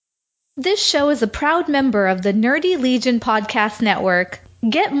This show is a proud member of the Nerdy Legion Podcast Network.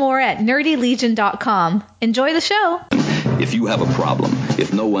 Get more at nerdylegion.com. Enjoy the show. If you have a problem,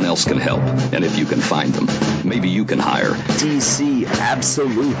 if no one else can help, and if you can find them, maybe you can hire DC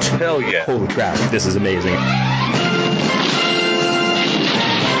Absolute. Hell yeah. Holy crap, this is amazing.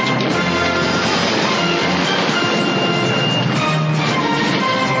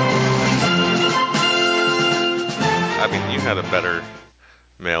 I mean, you had a better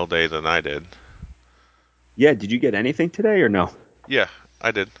mail day than I did. Yeah, did you get anything today or no? Yeah, I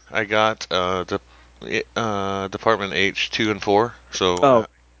did. I got Department H 2 and 4. So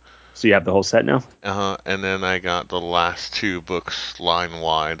so you have the whole set now? And then I got the last 2 books line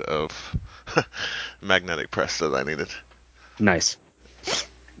wide of Magnetic Press that I needed. Nice.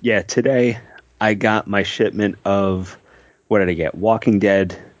 Yeah, today I got my shipment of, what did I get? Walking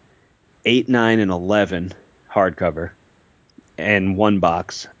Dead 8, 9, and 11 hardcover and 1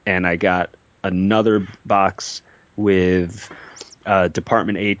 box, and I got another box with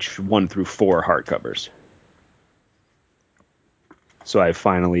Department H 1 through 4 hardcovers. So I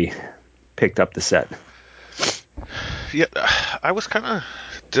finally picked up the set. Yeah, I was kind of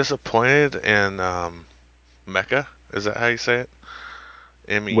disappointed in Mecha. Is that how you say it?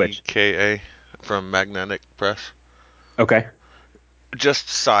 MEKA from Magnetic Press. Okay. Just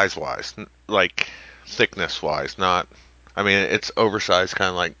size-wise, like thickness-wise, not. I mean, it's oversized, kind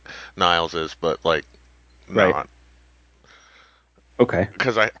of like Niles is, but like not. Right. Okay.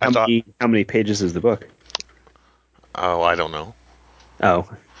 Because I thought. How many pages is the book? Oh, I don't know. Oh.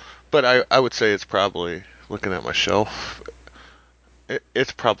 But I would say it's probably, looking at my shelf,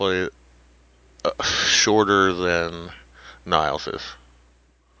 it's probably shorter than Niles is.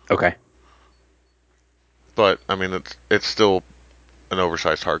 Okay. But I mean, it's still an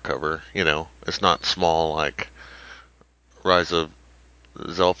oversized hardcover. You know, it's not small like Rise of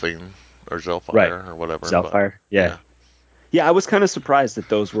Zelfine or Zelfire, right, or whatever. Zelfire. Yeah. Yeah, I was kind of surprised that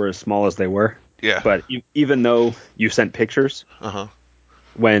those were as small as they were. Yeah. But even though you sent pictures,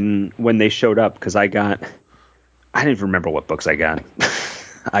 when they showed up, because I didn't even remember what books I got.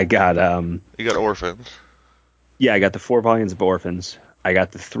 I got You got Orphans. Yeah, I got the 4 volumes of Orphans. I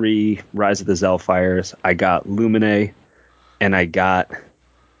got the 3 Rise of the Zelfires. I got Lumine, and I got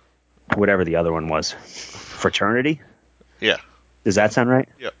whatever the other one was. Fraternity? Yeah. Does that sound right?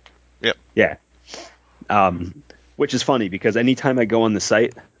 Yep. Yeah. Which is funny because anytime I go on the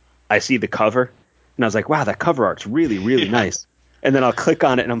site, I see the cover, and I was like, wow, that cover art's really, really nice. And then I'll click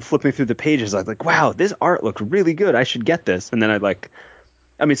on it, and I'm flipping through the pages. I'm like, wow, this art looks really good. I should get this. And then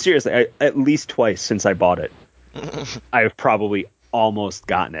seriously, at least twice since I bought it, I've probably almost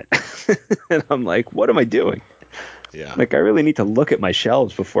gotten it. And I'm like, what am I doing? Yeah. Like, I really need to look at my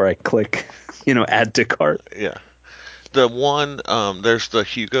shelves before I click, add to cart. Yeah. The one, there's the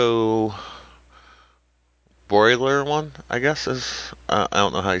Hugo Broiler one, I guess is, I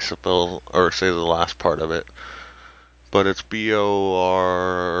don't know how you spell or say the last part of it, but it's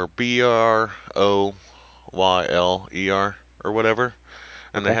BROYLER or whatever.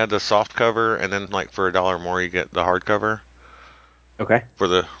 And they had the soft cover, and then like for $1 more you get the hardcover. Okay. For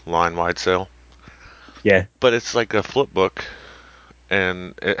the line wide sale. Yeah. But it's like a flip book,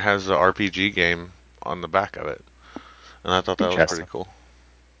 and it has the RPG game on the back of it. And I thought that was pretty cool.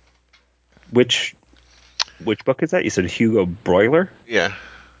 Which book is that? You said Hugo Broiler? Yeah.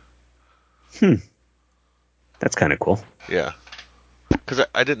 That's kind of cool. Yeah. Because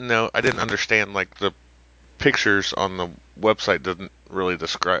I didn't understand, like, the pictures on the website doesn't really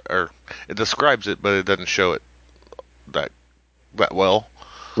describe, or it describes it, but it doesn't show it that well.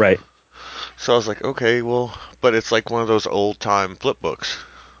 Right. So I was like, okay, well, but it's like one of those old time flip books.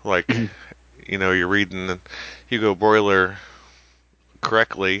 Like, you're reading Hugo Broiler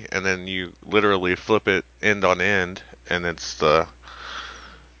correctly, and then you literally flip it end on end, and it's the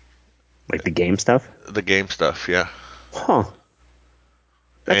game stuff? The game stuff, yeah. Huh.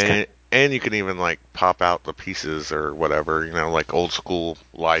 And you can even like pop out the pieces or whatever, like old school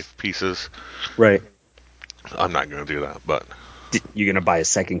life pieces. Right. I'm not going to do that, but you going to buy a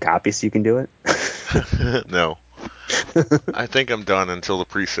second copy so you can do it? No. I think I'm done until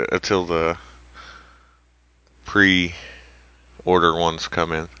the pre-order ones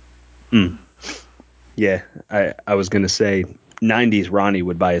come in. Yeah, I was going to say 90s Ronnie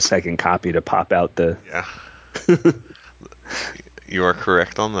would buy a second copy to pop out the... Yeah. You are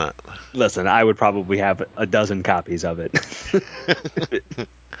correct on that. Listen, I would probably have a dozen copies of it.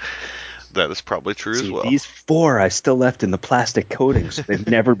 That is probably true as well. These 4 I still left in the plastic coatings. They've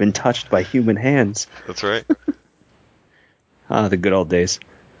never been touched by human hands. That's right. The good old days.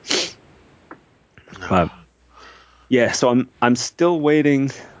 Yeah, so I'm still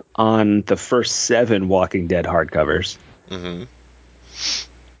waiting on the first 7 Walking Dead hardcovers. Mm-hmm.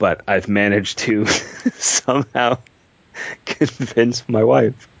 But I've managed to somehow convince my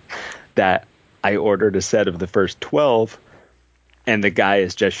wife that I ordered a set of the first 12, and the guy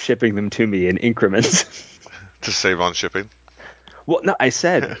is just shipping them to me in increments. To save on shipping? Well, no, I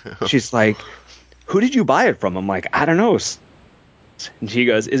said, she's like, who did you buy it from? I'm like, I don't know. And she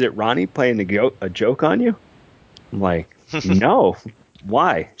goes, is it Ronnie playing a joke on you? I'm like, no.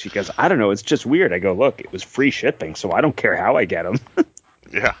 Why? She goes, I don't know. It's just weird. I go, look, it was free shipping, so I don't care how I get them.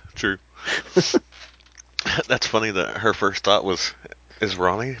 Yeah, true. That's funny that her first thought was, is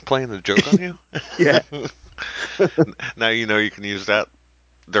Ronnie playing a joke on you? Yeah. Now you know you can use that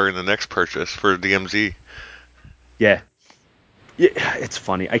during the next purchase for DMZ. Yeah. Yeah, it's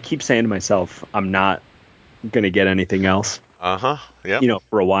funny. I keep saying to myself, I'm not going to get anything else. Uh-huh. Yeah.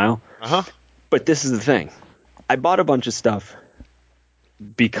 For a while. Uh-huh. But this is the thing. I bought a bunch of stuff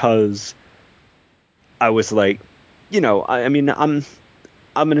because I was like, I mean, I'm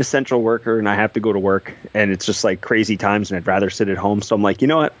an essential worker and I have to go to work, and it's just like crazy times and I'd rather sit at home. So I'm like, you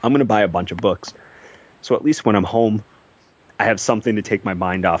know what? I'm going to buy a bunch of books. So at least when I'm home, I have something to take my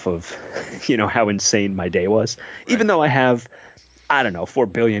mind off of, how insane my day was. Right. Even though I have, I don't know, 4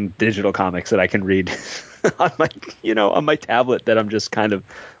 billion digital comics that I can read on my tablet that I'm just kind of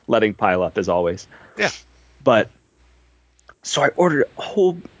letting pile up as always. Yeah. But so I ordered a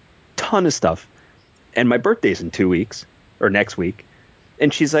whole ton of stuff, and my birthday's in 2 weeks or next week.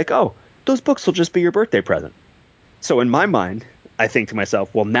 And she's like, oh, those books will just be your birthday present. So in my mind, I think to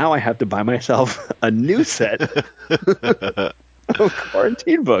myself, well, now I have to buy myself a new set of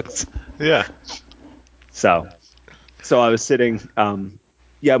quarantine books. Yeah. So I was sitting, I'm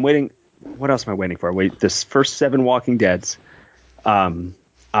waiting. What else am I waiting for? This first 7 Walking Deads. I'm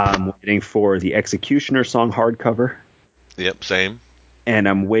waiting for the Executioner song hardcover. Yep, same. And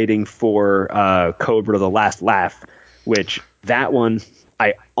I'm waiting for Cobra: The Last Laugh, which that one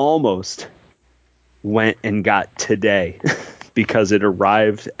I almost went and got today because it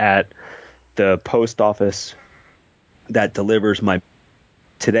arrived at the post office that delivers my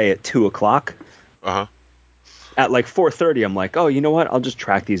today at 2:00. Uh-huh. At like 4:30, I'm like, oh, you know what? I'll just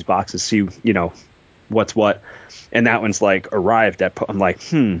track these boxes, see, what's what. And that one's like arrived at, I'm like,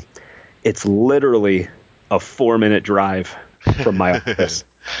 it's literally a 4-minute drive from my office.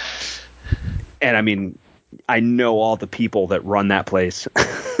 And I mean, I know all the people that run that place.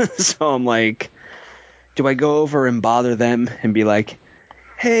 So I'm like, do I go over and bother them and be like,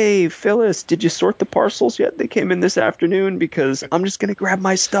 hey, Phyllis, did you sort the parcels yet? They came in this afternoon, because I'm just going to grab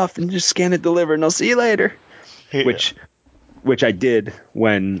my stuff and just scan it, deliver, and I'll see you later. Yeah. Which I did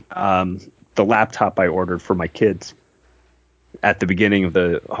when the laptop I ordered for my kids at the beginning of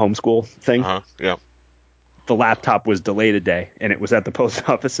the homeschool thing. Uh-huh. Yeah. The laptop was delayed a day, and it was at the post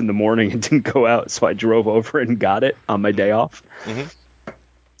office in the morning and didn't go out. So I drove over and got it on my day off. Mm-hmm.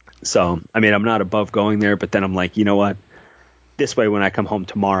 So, I mean, I'm not above going there, but then I'm like, you know what? This way, when I come home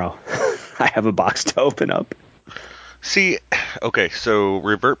tomorrow, I have a box to open up. See, okay, so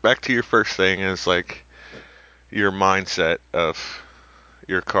revert back to your first thing is like your mindset of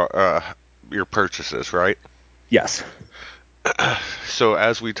your your purchases, right? Yes. So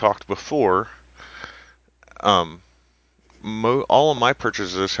as we talked before, all of my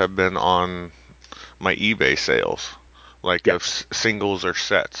purchases have been on my eBay sales, like of singles or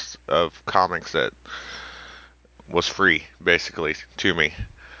sets of comics that was free, basically, to me.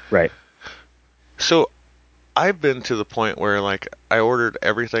 Right. So I've been to the point where, like, I ordered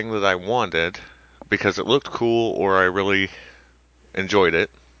everything that I wanted because it looked cool or I really enjoyed it.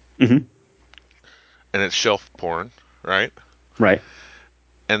 Mm-hmm. And it's shelf porn, right? Right.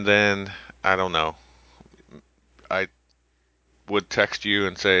 And then, I don't know, I would text you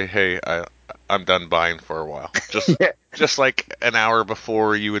and say, hey, I'm done buying for a while. Just like an hour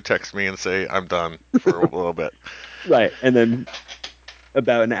before you would text me and say, I'm done for a little bit. Right. And then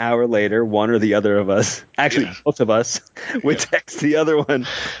about an hour later, one or the other of us, actually both of us, would text the other one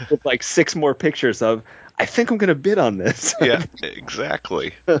with like 6 more pictures of, I think I'm going to bid on this. Yeah,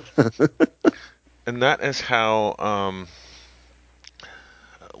 exactly. And that is how,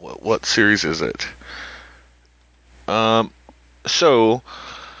 what series is it? So,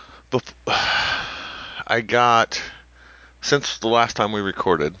 I got, since the last time we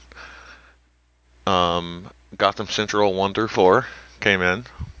recorded, Gotham Central 1 through 4 came in.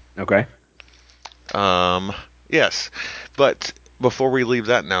 Okay. Yes, but before we leave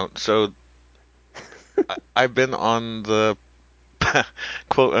that note, so I've been on the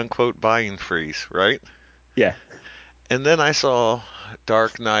quote-unquote buying freeze, right? Yeah. And then I saw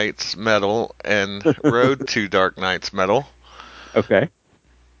Dark Knight's Metal and Road to Dark Knight's Metal. Okay.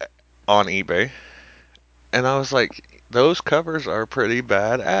 on eBay, and I was like, those covers are pretty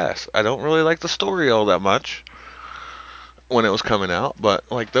badass. I don't really like the story all that much when it was coming out, but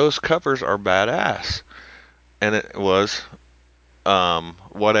like those covers are badass. And it was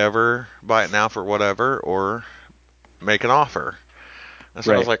whatever, buy it now for whatever, or make an offer. And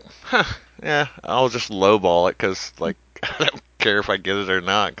so I was Right. like, huh, yeah, I'll just lowball it because like I don't care if I get it or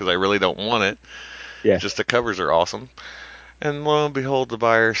not because I really don't want it. Yeah. Just the covers are awesome. And lo and behold, the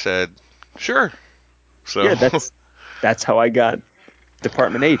buyer said, sure. So Yeah, that's how I got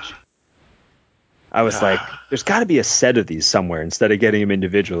Department H. I was like, there's got to be a set of these somewhere instead of getting them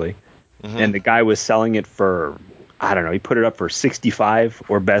individually. And the guy was selling it for, I don't know, he put it up for 65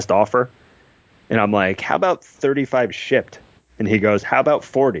 or best offer. And I'm like, how about 35 shipped? And he goes, how about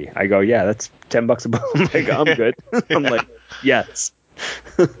 40? I go, yeah, that's $10 a book. I'm like, I'm good. I'm like, yes.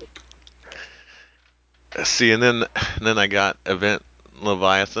 see, and then I got Event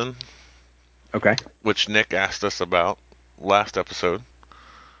Leviathan, Okay. which Nick asked us about last episode,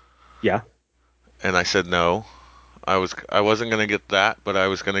 Yeah. and I said no. I wasn't gonna get that, but I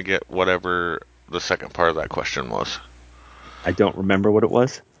was gonna get whatever the second part of that question was. I don't remember what it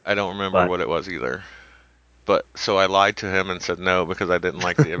was. I don't remember But what it was either. But so I lied to him and said no because I didn't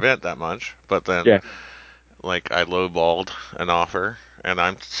like the event that much. But then, yeah. like, I lowballed an offer, and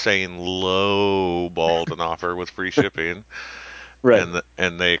I'm saying lowballed an offer with free shipping, Right.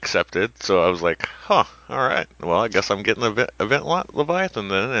 and they accepted. So I was like, huh, all right. Well, I guess I'm getting event Leviathan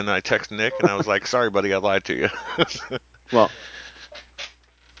then. And I text Nick, and I was like, sorry, buddy, I lied to you. Well,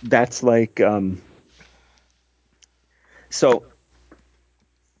 that's like, so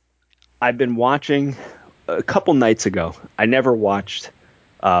I've been watching a couple nights ago. I never watched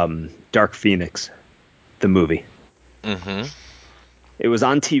Dark Phoenix, the movie. Mm-hmm. It was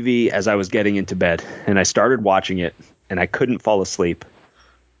on TV as I was getting into bed, and I started watching it, and I couldn't fall asleep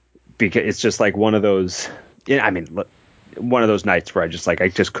because it's just like one of those. Yeah, I mean, one of those nights where I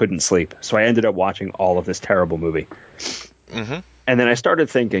just couldn't sleep. So I ended up watching all of this terrible movie, Mm-hmm. and then I started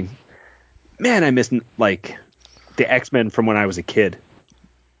thinking, man, I miss like the X-Men from when I was a kid.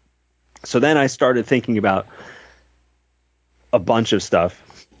 So then I started thinking about a bunch of stuff,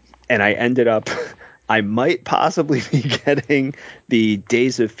 and I ended up I might possibly be getting the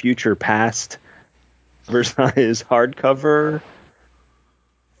Days of Future Past Versailles hardcover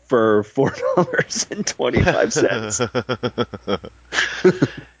for $4.25.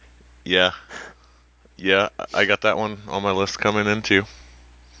 Yeah. Yeah, I got that one on my list coming in too.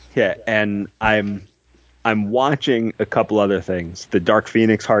 Yeah, and I'm watching a couple other things. The Dark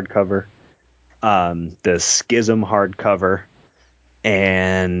Phoenix hardcover, the Schism hardcover,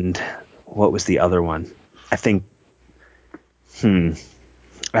 and what was the other one? I think I don't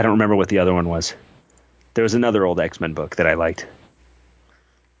remember what the other one was. There was another old X-Men book that I liked.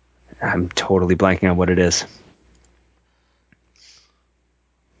 I'm totally blanking on what it is.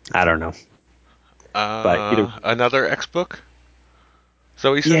 I don't know. But Another X book?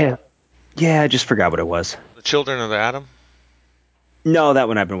 So he said? Yeah, I just forgot what it was. The Children of the Atom? No, that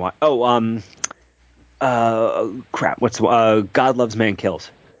one I've been watching. Crap. What's God Loves Man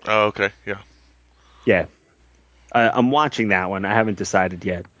Kills? Oh, okay, yeah. Yeah, I'm watching that one. I haven't decided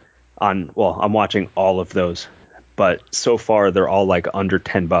yet I'm watching all of those, but so far they're all like under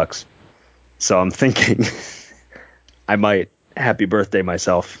 $10. So I'm thinking I might happy birthday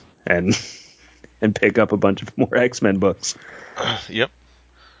myself and pick up a bunch of more X-Men books. Yep.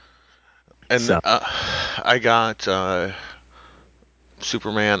 And So I got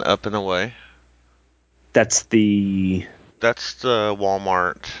Superman Up and Away. that's the That's the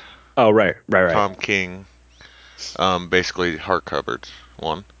Walmart right. Tom King, basically hardcover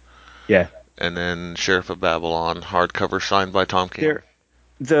one. Yeah. And then Sheriff of Babylon, hardcover signed by Tom King.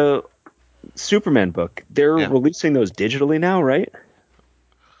 The Superman book, they're Yeah. releasing those digitally now, right?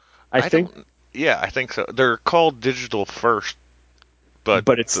 I think. Yeah, I think so. They're called digital first,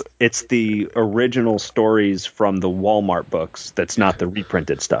 but it's the original stories from the Walmart books. That's not the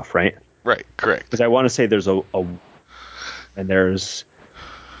reprinted stuff, right? right, correct. Because I want to say there's and there's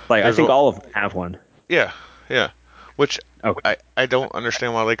I think all of them have one. Yeah, yeah. Which Okay. I don't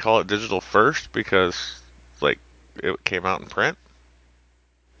understand why they call it digital first because like it came out in print.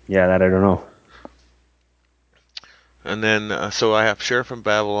 Yeah, that I don't know. And then so I have Sheriff of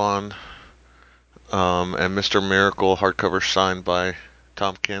Babylon, and Mr. Miracle hardcover signed by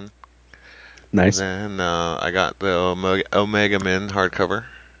Tom King. Nice. Then I got the Omega Men hardcover.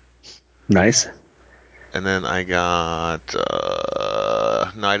 Nice. And then I got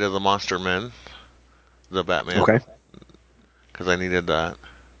Night of the Monster Men, the Batman. Okay. Because I needed that.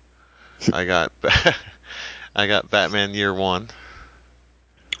 I got I got Batman Year One.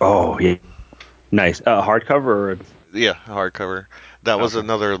 Oh yeah, nice. Hardcover or Yeah, hardcover. That was Okay.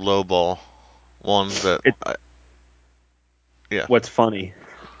 another lowball one that. It- Yeah. what's funny?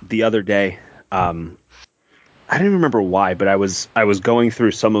 The other day, I don't remember why, but I was going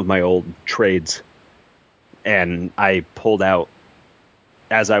through some of my old trades, and I pulled out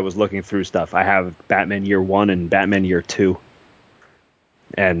as I was looking through stuff. I have Batman Year One and Batman Year Two,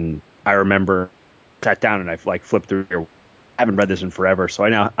 and I remember sat down and I like flipped through. I haven't read this in forever, so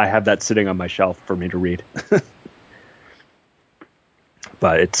I have that sitting on my shelf for me to read.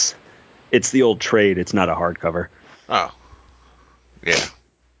 But it's the old trade. It's not a hardcover. Oh. Yeah.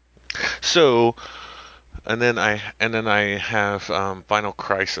 So, and then I have Final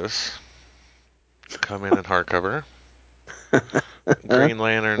Crisis coming in hardcover. Green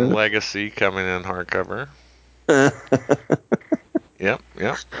Lantern Legacy coming in hardcover. Yep.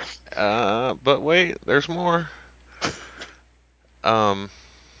 But wait, there's more.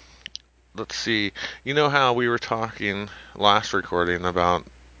 Let's see. You know how we were talking last recording about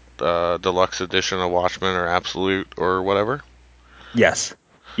deluxe edition of Watchmen or Absolute or whatever? Yes,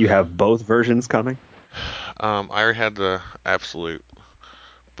 you have both versions coming. I already had the Absolute,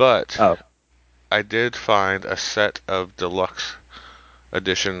 but Oh, I did find a set of deluxe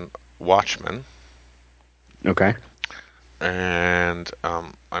edition Watchmen, okay, and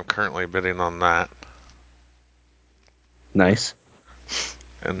I'm currently bidding on that. nice.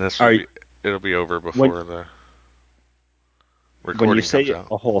 And this Are will you, be it'll be over when before the when you recording comes say out.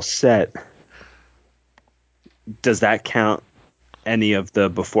 a whole set, does that count any of the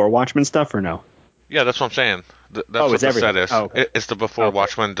before Watchmen stuff or no? Yeah, that's what I'm saying. That's Oh, what it's the set everything. is. Oh, okay. It's the Before Okay.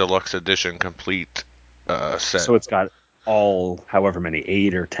 Watchmen Deluxe Edition complete set. So it's got all however many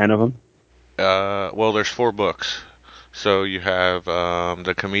 8 or 10 of them. Well, there's 4 books. So you have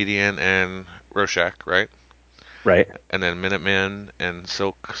the Comedian and Rorschach, right? Right. And then Minutemen and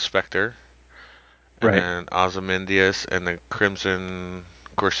Silk Spectre. And Right. then Ozymandias and the Crimson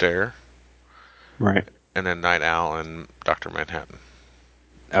Corsair. Right. And then Night Owl and Dr. Manhattan.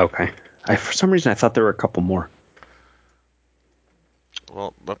 Okay. For some reason I thought there were a couple more.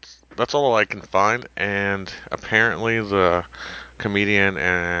 Well, that's all I can find, and apparently the Comedian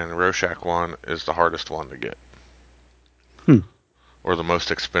and Rorschach one is the hardest one to get. Or the most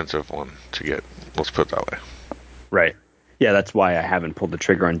expensive one to get. Let's put it that way. Right. Yeah, that's why I haven't pulled the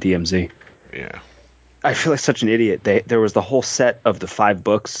trigger on DMZ. Yeah. I feel like such an idiot. There was the whole set of the 5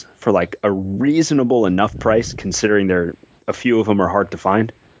 books for like a reasonable enough price, considering a few of them are hard to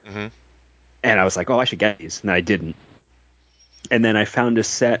find. Mm-hmm. And I was like, oh, I should get these, and I didn't. And then I found a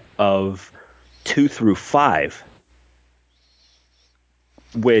set of 2 through 5,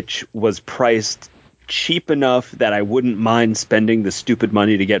 which was priced cheap enough that I wouldn't mind spending the stupid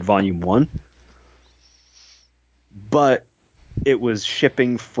money to get volume 1. But it was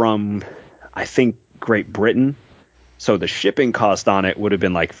shipping from, I think, Great Britain. So the shipping cost on it would have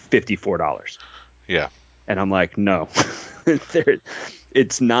been like $54. Yeah. And I'm like, no,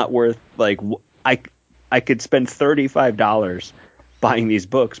 it's not worth, like, I could spend $35 buying these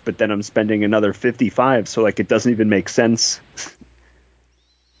books, but then I'm spending another $55. So like, it doesn't even make sense.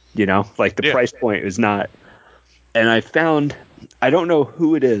 You know, like the Yeah. price point is not. And I don't know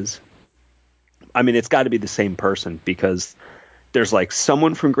who it is. I mean, it's got to be the same person, because there's like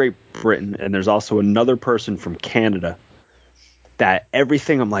someone from Great Britain and there's also another person from Canada that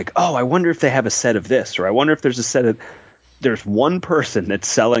everything I'm like, oh, I wonder if they have a set of this, or I wonder if there's a set of. There's one person that's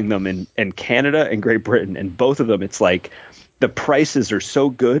selling them in Canada and Great Britain, and both of them, it's like the prices are so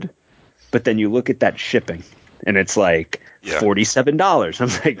good, but then you look at that shipping and it's like $47. I'm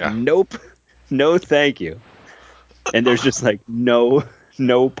like, nope, no, thank you. And there's just like no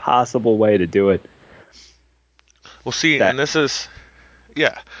possible way to do it. Well, see, and this is,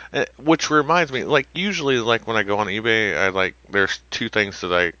 yeah, which reminds me, like, usually, like, when I go on eBay, there's 2 things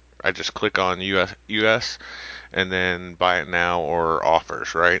that I just click on US, and then buy it now or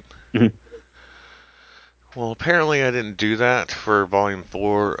offers, right? Mm-hmm. Well, apparently I didn't do that for Volume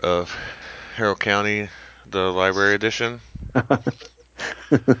 4 of Harrow County, the library edition.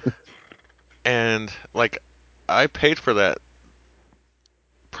 And, like, I paid for that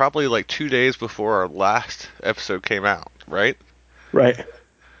probably like 2 days before our last episode came out, right? Right.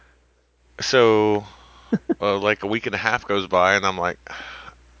 So, like a week and a half goes by, and I'm like,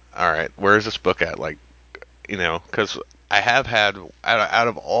 all right, where is this book at? Like, because I have had, out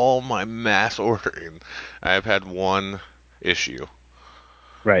of all my mass ordering, I have had 1 issue.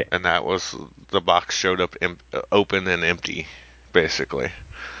 Right. And that was the box showed up open and empty, basically.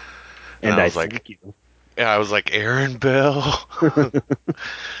 And I I was like, thank you. yeah, I was like, Aaron Bell.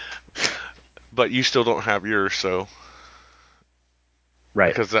 But you still don't have yours, so.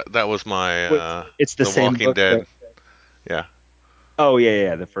 Right. Because that was my It's the same Walking book Dead. that- Yeah. Oh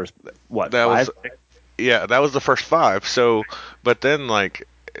yeah. The first That was 5? that was the first 5. So, but then like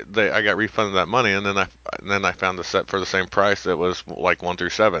I got refunded that money, and then I found the set for the same price that was like 1 through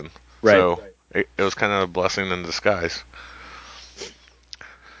 7. Right. So it was kind of a blessing in disguise.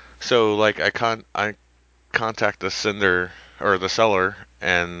 So like I contact the sender or the seller,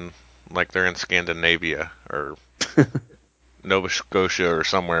 and like they're in Scandinavia or Nova Scotia or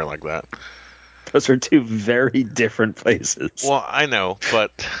somewhere like that. Those are two very different places. Well, I know,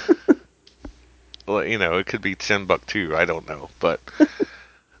 but well, it could be Timbuktu. I don't know, but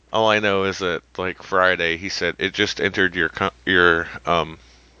all I know is that like Friday, he said it just entered your country,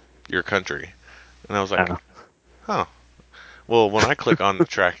 and I was like, Oh. huh. Well, when I click on the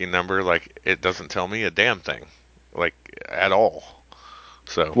tracking number, like it doesn't tell me a damn thing, like at all.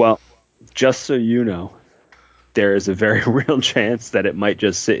 So Well, just so you know, there is a very real chance that it might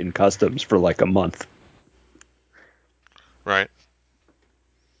just sit in customs for like a month. right,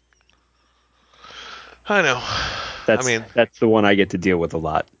 I know. That's the one I get to deal with a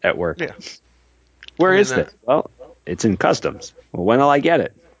lot at work. Yeah. Where I mean, is this? Well, it's in customs. Well, when will I get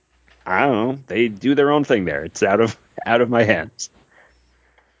it? I don't know. They do their own thing there. It's out of my hands.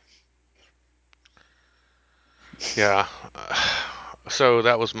 yeah. So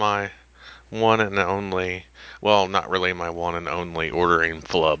that was my one and only. Well, not really my one and only ordering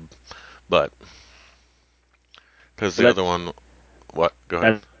flub, but because the other one. What? Go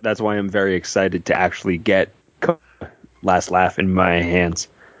ahead. That's why I'm very excited to actually get Last Laugh in my hands.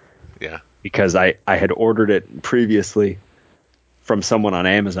 Yeah. Because I had ordered it previously from someone on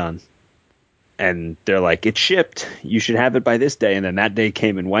Amazon, and they're like, it's shipped. You should have it by this day. And then that day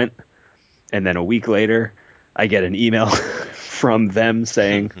came and went. And then a week later, I get an email from them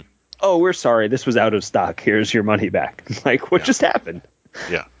saying, oh, we're sorry. This was out of stock. Here's your money back. I'm like, what just happened?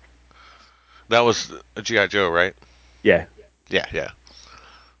 Yeah. That was a G.I. Joe, right? Yeah. Yeah.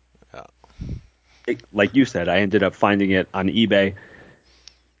 Like you said, I ended up finding it on eBay,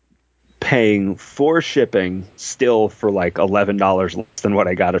 paying for shipping still for like $11 less than what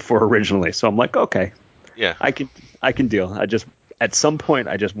I got it for originally. So I'm like, okay, Yeah. I can deal. At some point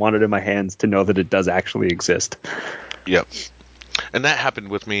I just want it in my hands to know that it does actually exist. Yep. And that happened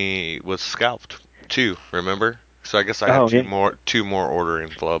with me with Scalped too, remember? So I guess I had two more ordering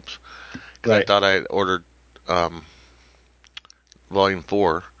flubs. Because I thought I had ordered Volume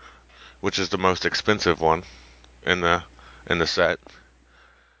 4, which is the most expensive one in the set.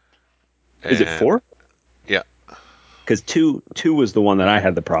 Is it 4? Yeah. Because two was the one that I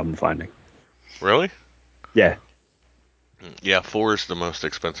had the problem finding. Really? Yeah. Yeah, 4 is the most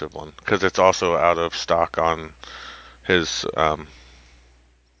expensive one because it's also out of stock on his on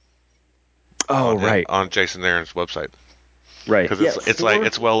Jason Aaron's website. Right. Because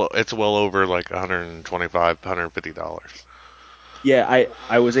it's well over like $125-$150. Yeah,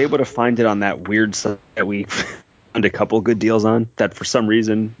 I was able to find it on that weird site that we found a couple good deals on. That for some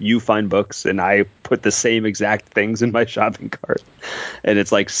reason you find books and I put the same exact things in my shopping cart, and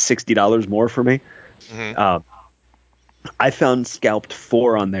it's like $60 more for me. Mm-hmm. I found Scalped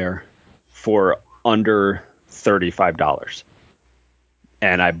 4 on there for under $35,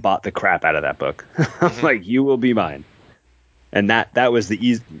 and I bought the crap out of that book. I'm like, you will be mine. And that was the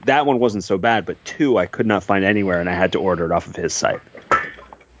easy. That one wasn't so bad, but 2 I could not find anywhere, and I had to order it off of his site.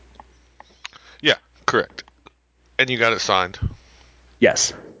 Yeah, correct. And you got it signed.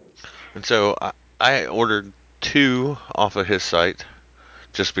 Yes. And so I ordered 2 off of his site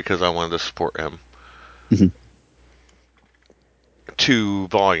just because I wanted to support him. Mm-hmm. 2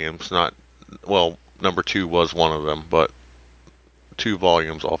 volumes, number 2 was one of them, but 2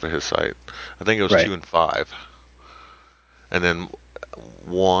 volumes off of his site. I think it was 2 and 5. And then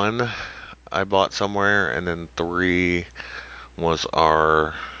 1 I bought somewhere, and then 3 was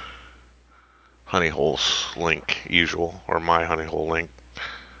our Honey Holes link usual, or my Honey Hole link.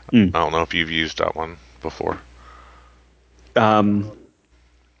 I don't know if you've used that one before.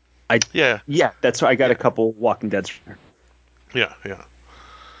 Yeah, that's why I got a couple Walking Dead. Yeah.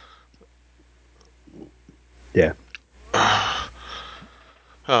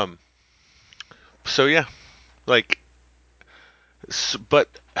 So yeah, like, but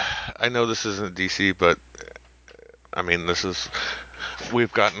I know this isn't DC, but I mean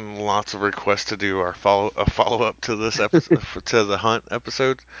we've gotten lots of requests to do our follow up to this episode to the Hunt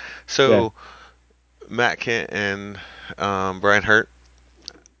episode. So Matt Kent and Brian Hurt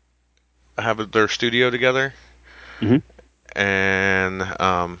have their studio together, and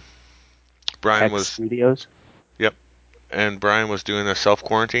Brian Hex was Studios. Yep, and Brian was doing a self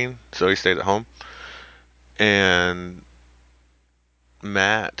quarantine, so he stayed at home, and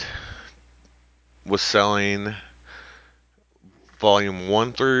Matt was selling volume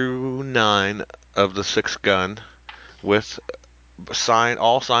 1 through 9 of the Sixth Gun with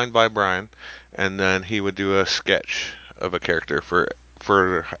all signed by Brian, and then he would do a sketch of a character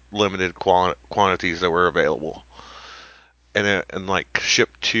for limited quantities that were available. And like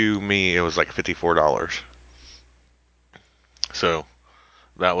shipped to me, it was like $54. So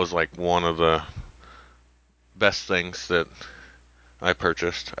that was like one of the best things that I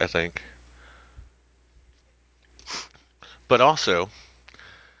purchased, I think. But also,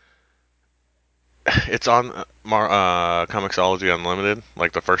 it's on Comixology Unlimited,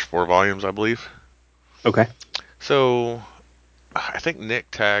 like the first 4 volumes, I believe. Okay. So I think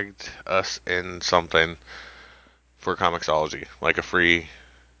Nick tagged us in something for Comixology, like a free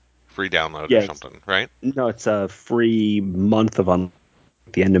download or something, right? No, it's a free month of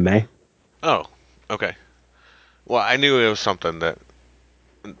the end of May. Oh, okay. Well, I knew it was something that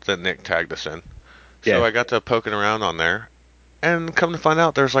Nick tagged us in. So Yeah. I got to poking around on there, and come to find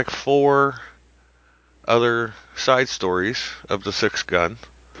out there's like 4 other side stories of the Sixth Gun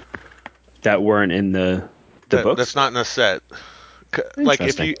That weren't in the books? That's not in a set. Like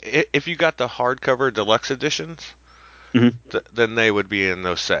if you got the hardcover deluxe editions, then they would be in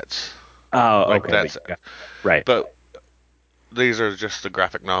those sets. Oh, like okay. Right. But these are just the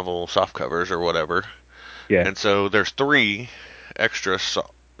graphic novel soft covers or whatever. Yeah. And so there's 3 extra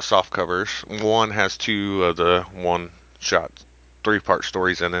soft covers. One has 2 of the one-shot 3-part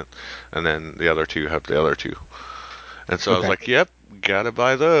stories in it, and then the other 2 have the other 2. And so I was like, yep, gotta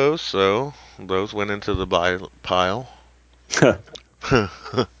buy those. So those went into the buy pile.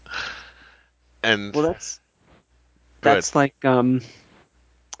 And well, that's like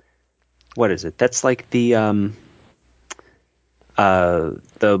what is it? That's like the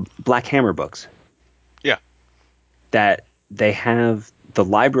Black Hammer books. Yeah. That they have the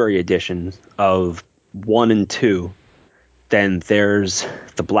library edition of 1 and 2. Then there's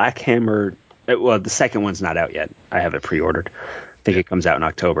the Black Hammer. Well, the second one's not out yet. I have it pre-ordered. I think it comes out in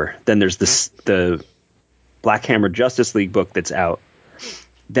October. Then there's the Black Hammer Justice League book that's out.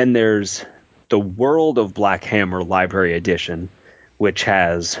 Then there's the World of Black Hammer Library Edition, which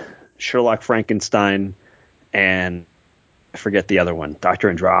has Sherlock Frankenstein and I forget the other one, Dr.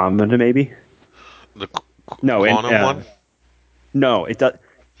 Andromeda, maybe? The Quantum one? No, it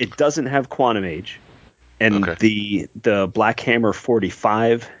doesn't have Quantum Age. And the Black Hammer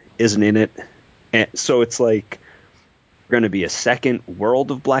 45 isn't in it. And so it's like going to be a second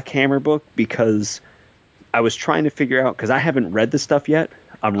World of Black Hammer book, because I was trying to figure out, because I haven't read the stuff yet.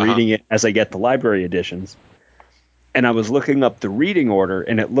 I'm reading it as I get the library editions. And I was looking up the reading order,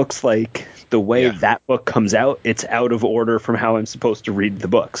 and it looks like the way that book comes out, it's out of order from how I'm supposed to read the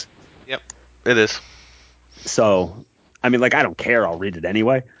books. Yep, it is. So, I mean, like, I don't care. I'll read it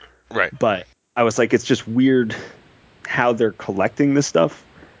anyway. Right. But I was like, it's just weird how they're collecting this stuff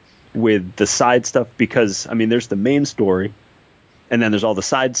with the side stuff, because, I mean, there's the main story, and then there's all the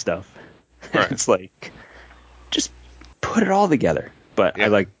side stuff. Right. It's like, just put it all together. But I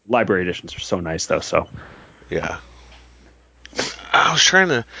like library editions are so nice, though. So yeah, I was trying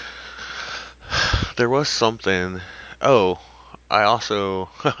to. There was something. Oh, I also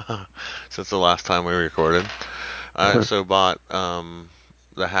since the last time we recorded, I also bought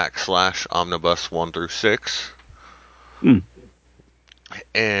the Hack Slash Omnibus 1 through 6.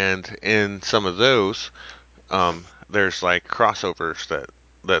 And in some of those, there's like crossovers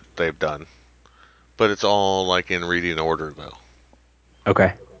that they've done, but it's all like in reading order though.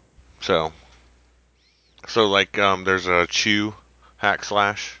 Okay. So like there's a Chew Hack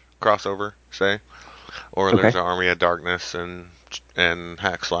Slash crossover, say, or there's an Army of Darkness and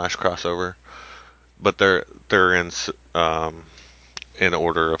Hack Slash crossover, but they're in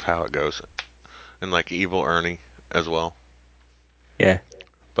order of how it goes, and like Evil Ernie as well. Yeah.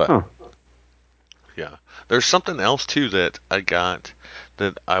 But yeah, there's something else too that I got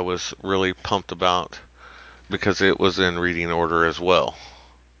that I was really pumped about because it was in reading order as well.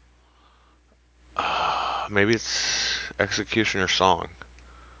 Maybe it's Executioner Song.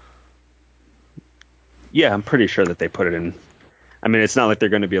 Yeah, I'm pretty sure that they put it in. I mean, it's not like they're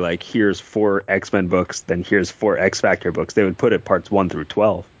going to be like, here's 4 X-Men books, then here's 4 X-Factor books. They would put it parts 1 through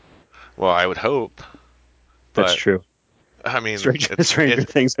 12. Well, I would hope. That's true. I mean, stranger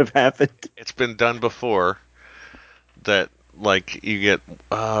things have happened. It's been done before. That, like, you get,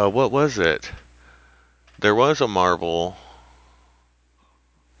 what was it? There was a Marvel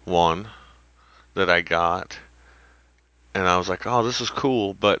one that I got, and I was like, oh, this is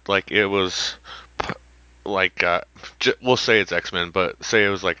cool, but, like, it was, like, we'll say it's X-Men, but say it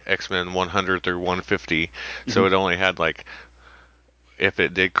was, like, X-Men 100 through 150, so it only had, like, if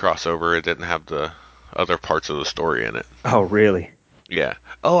it did cross over, it didn't have the other parts of the story in it. Oh, really? Yeah.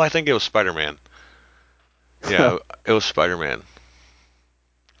 Oh, I think it was Spider-Man. Yeah, it was Spider-Man.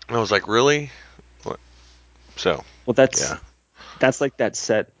 I was like, really? What? So, Well, that's like that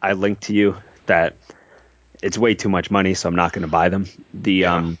set I linked to you that it's way too much money, so I'm not going to buy them.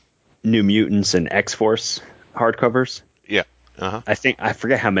 The New Mutants and X-Force hardcovers. yeah. Uh-huh. I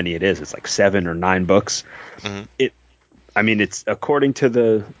forget how many it is. It's like 7 or 9 books. Mhm. It's according to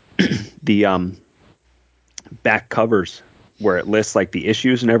the back covers where it lists like the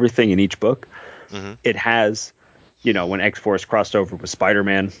issues and everything in each book. Mhm. It has, when X-Force crossed over with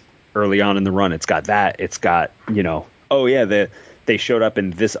Spider-Man early on in the run, it's got that. It's got, they showed up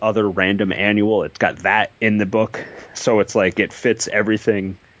in this other random annual. It's got that in the book. So it's like it fits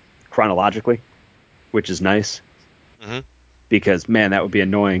everything chronologically, which is nice. Mhm. Because, man, that would be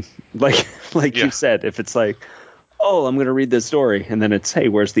annoying. Like Yeah. you said, if it's like, oh, I'm going to read this story, and then it's, hey,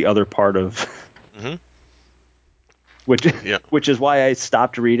 where's the other part of... Mhm. Which is why I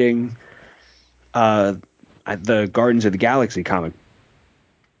stopped reading the Guardians of the Galaxy comic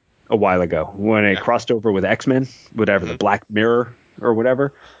a while ago. When it crossed over with X-Men, whatever, the Black Mirror or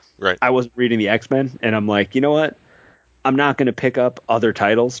whatever. Right. I wasn't reading the X-Men, and I'm like, you know what? I'm not going to pick up other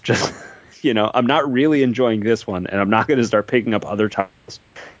titles. Just, I'm not really enjoying this one, and I'm not going to start picking up other titles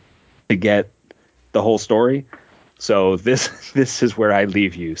to get the whole story. So this is where I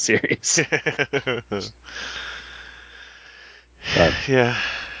leave you, series. Yeah.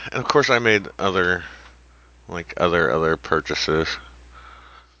 And of course I made other purchases.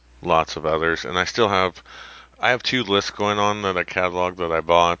 Lots of others. And I have 2 lists going on that I cataloged that I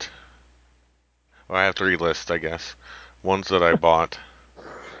bought. Well, I have 3 lists, I guess. Ones that I bought,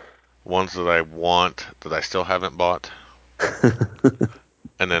 ones that I want that I still haven't bought,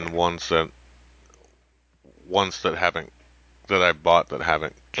 and then ones that I bought that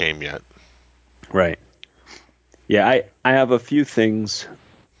haven't came yet. Right. Yeah, I have a few things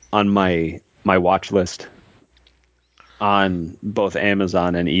on my watch list on both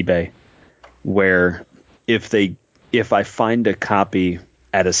Amazon and eBay where if I find a copy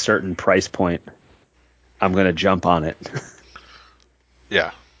at a certain price point, I'm going to jump on it.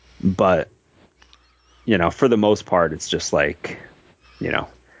 Yeah. But, for the most part, it's just like,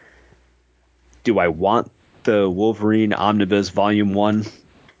 do I want the Wolverine Omnibus Volume 1?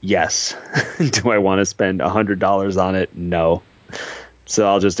 Yes. Do I want to spend $100 on it? No. So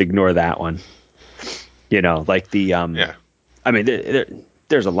I'll just ignore that one. Like the Yeah. I mean,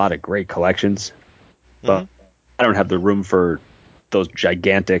 there's a lot of great collections, but I don't have the room for those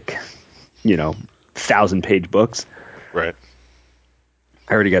gigantic, 1,000-page books. Right.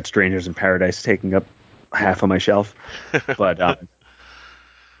 I already got Strangers in Paradise taking up half of my shelf, but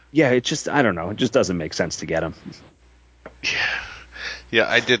yeah, it just, I don't know, it just doesn't make sense to get them. Yeah,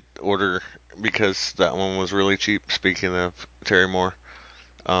 I did order because that one was really cheap. Speaking of Terry Moore,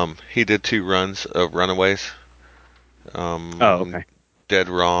 he did 2 runs of Runaways. Okay. Dead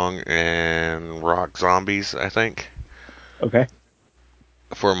Wrong and Rock Zombies, I think. Okay.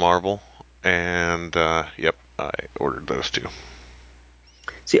 For Marvel. And, yep, I ordered those 2.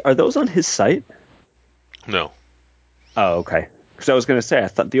 See, are those on his site? No. Oh, okay. Because I was going to say, I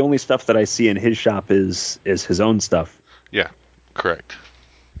thought the only stuff that I see in his shop is his own stuff. Yeah, correct.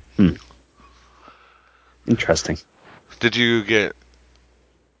 Interesting. Did you get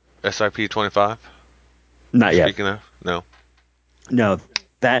SIP 25? Not yet. Speaking of? No. No,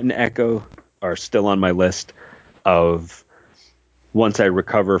 that and Echo are still on my list of once I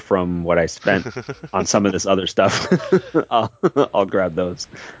recover from what I spent on some of this other stuff, I'll grab those.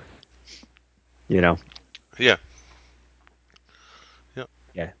 Yeah. Yeah.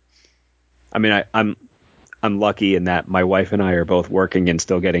 I mean, I'm lucky in that my wife and I are both working and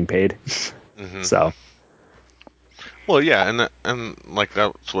still getting paid. Mm-hmm. So. Well, yeah, and like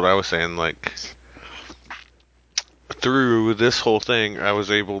that's what I was saying. Like through this whole thing, I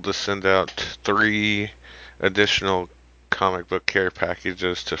was able to send out 3 additional comic book care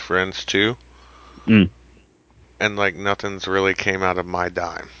packages to friends too. And like nothing's really came out of my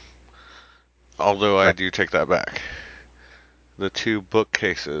dime. Although I do take that back. The 2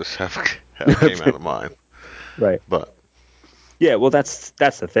 bookcases have came out of mine. Right. But yeah, well that's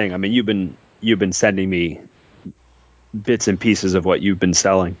the thing. I mean, you've been sending me bits and pieces of what you've been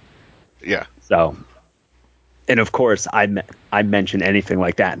selling. yeah. So, and of course, I mention anything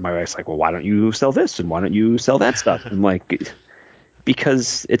like that, and my wife's like, "Well, why don't you sell this and why don't you sell that stuff?" I'm like,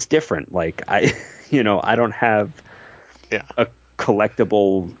 because it's different. Like I don't have a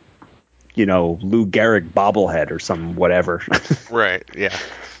collectible, Lou Gehrig bobblehead or some whatever. Right. Yeah.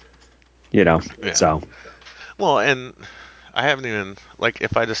 So. Well, and I haven't even, like,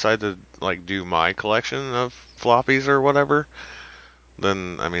 if I decide to, like, do my collection of floppies or whatever,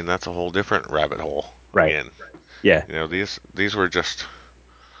 then, I mean, that's a whole different rabbit hole. Right. Again. Yeah. You know, these were just,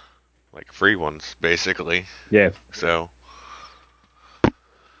 like, free ones, basically. Yeah. So,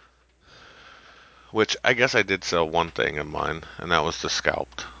 which I guess I did sell one thing of mine, and that was the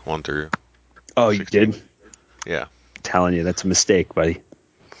scalped 1 through Oh, you 16. did? Yeah. Telling you, that's a mistake, buddy.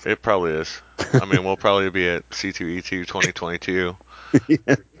 It probably is. I mean, we'll probably be at C2E2 2022,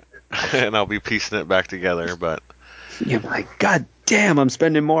 Yeah. and I'll be piecing it back together, but... You're like, God damn, I'm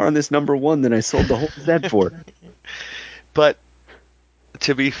spending more on this number 1 than I sold the whole set for. But,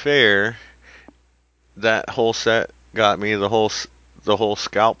 to be fair, that whole set got me the whole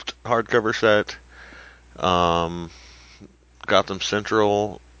scalped hardcover set, Gotham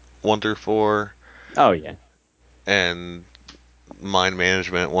Central 1 through 4, Oh, yeah. and Mind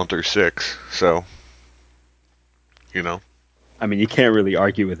Management 1 through 6, so, you know. I mean, you can't really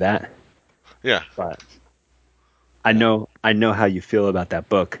argue with that. Yeah. But I know how you feel about that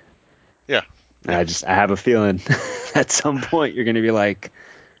book. Yeah. And I have a feeling at some point you're going to be like,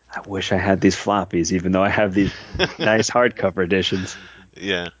 I wish I had these floppies, even though I have these nice hardcover editions.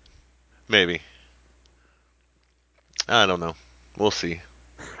 Yeah. Maybe. I don't know. We'll see.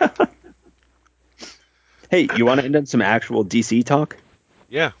 Hey, you want to end on some actual DC talk?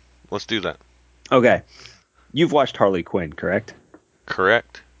 Yeah. Let's do that. Okay. You've watched Harley Quinn, correct?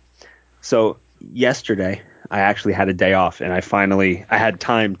 Correct. So yesterday, I actually had a day off, and I had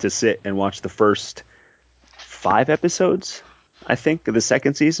time to sit and watch the first 5 episodes, I think, of the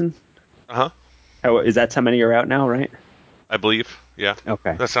second season. Uh-huh. Is that how many are out now, right? I believe. Yeah.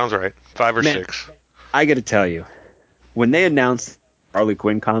 Okay. That sounds right. 5 or Man, 6. I got to tell you, when they announced Harley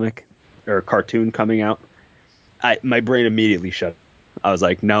Quinn comic or cartoon coming out, my brain immediately shut. I was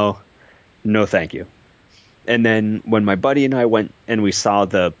like, no, thank you. And then when my buddy and I went and we saw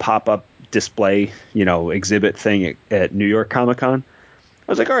the pop-up display, exhibit thing at New York Comic Con,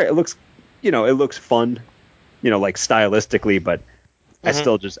 I was like, all right, it looks fun, like stylistically, but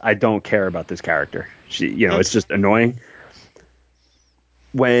I don't care about this character. It's just annoying.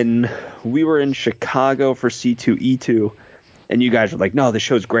 When we were in Chicago for C2E2 and you guys were like, no, this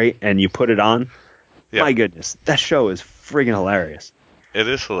show's great, and you put it on, my goodness, that show is friggin' hilarious. It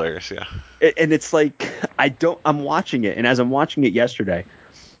is hilarious, yeah. And it's like, I'm watching it, and as I'm watching it yesterday,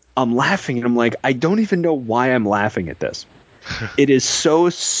 I'm laughing, and I'm like, I don't even know why I'm laughing at this. It is so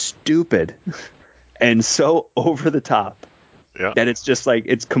stupid and so over the top that it's just like,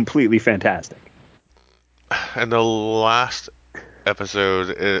 it's completely fantastic. And the last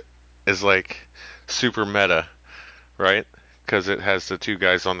episode is like super meta, right? Because it has the 2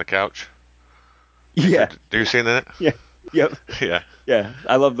 guys on the couch. Yeah. Do you see that? Yeah. Yep. Yeah. Yeah.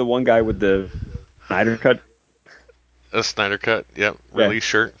 I love the one guy with the Snyder cut. A Snyder cut, yep. Release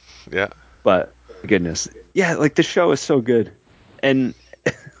shirt, yeah. But, goodness. Yeah, like, the show is so good. And,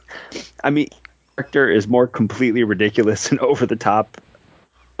 I mean, the character is more completely ridiculous and over the top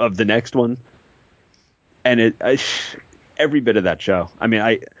of the next one. And every bit of that show. I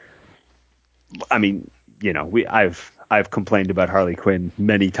mean, I've complained about Harley Quinn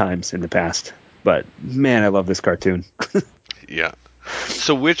many times in the past, but man, I love this cartoon. Yeah.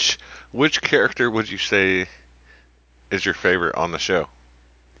 So which character would you say is your favorite on the show?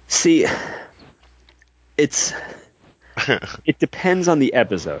 See, it depends on the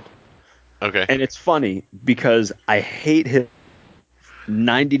episode. Okay. And it's funny because I hate him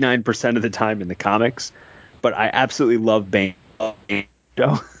 99% of the time in the comics, but I absolutely love Bane.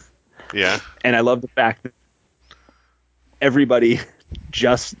 Yeah. And I love the fact that everybody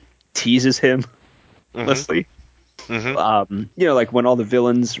just teases him endlessly. Mm-hmm. Like when all the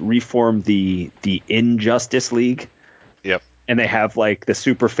villains reform the Injustice League. Yep. And they have like the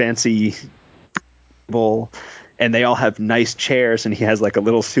super fancy table, and they all have nice chairs, and he has like a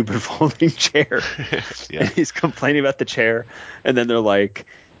little super folding chair. Yeah. And he's complaining about the chair, and then they're like,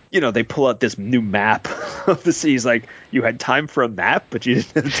 they pull out this new map of the sea. He's like, you had time for a map, but you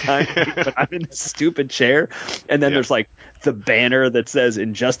didn't have time. But I'm in this stupid chair. And then there's like the banner that says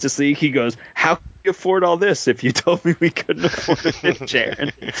Injustice League. He goes, how can you afford all this if you told me we couldn't afford a chair?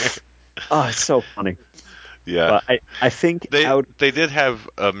 And, it's so funny. Yeah. But I think they did have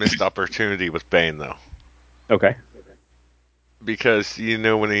a missed opportunity with Bane, though. Okay. Because,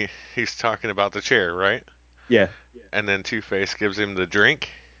 when he's talking about the chair, right? Yeah. And then Two-Face gives him the drink.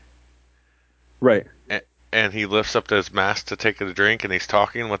 Right. And he lifts up his mask to take a drink, and he's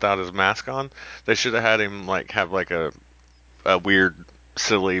talking without his mask on. They should have had him have like a weird,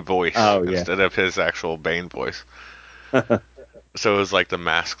 silly voice instead of his actual Bane voice. So it was like the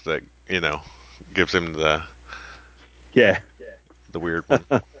mask that gives him the Yeah. the weird one.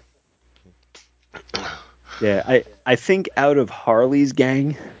 Yeah, I think out of Harley's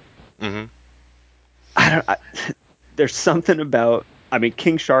gang, Hmm. there's something about. I mean,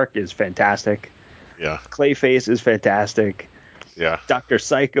 King Shark is fantastic. Yeah, Clayface is fantastic. yeah, Dr.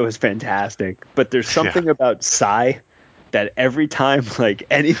 Psycho is fantastic. But there's something about Psy that every time, like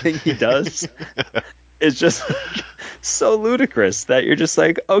anything he does, is just like, so ludicrous that you're just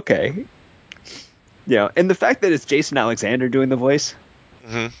like, okay, and the fact that it's Jason Alexander doing the voice,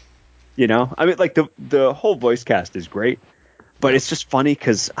 hmm I mean, like the whole voice cast is great, but it's just funny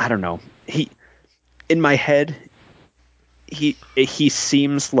because I don't know, in my head, he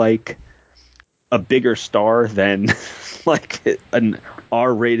seems like a bigger star than like an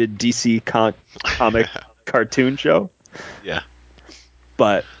R-rated DC comic cartoon show. yeah.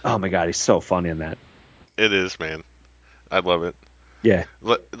 But oh my god, he's so funny in that. It is, man. I love it. Yeah.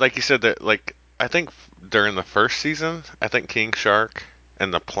 Like you said, that like I think during the first season, I think King Shark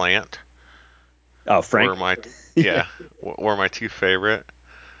and the Plant Oh, Frank. were my were my two favorite.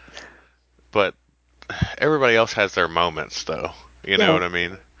 But everybody else has their moments, though. You know what I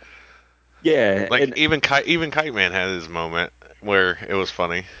mean? Yeah. Like And, even Kite Man had his moment where it was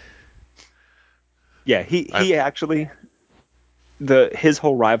funny. yeah. He actually his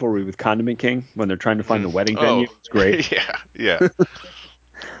whole rivalry with Condiment King when they're trying to find the wedding venue is great. yeah, yeah.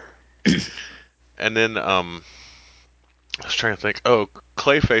 And then I was trying to think. Oh,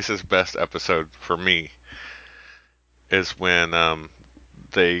 Clayface's best episode for me is when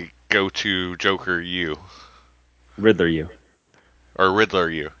they go to Joker U Riddler, you. or Riddler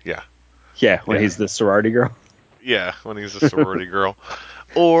U. Yeah, Yeah, when Yeah. he's the sorority girl. yeah. When he's a sorority girl,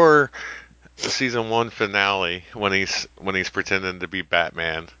 or the season 1 finale when he's pretending to be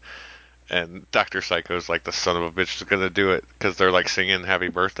Batman. And Dr. Psycho's like, the son of a bitch is gonna do it because they're like singing "Happy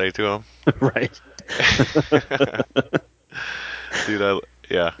Birthday" to him. Right. Dude,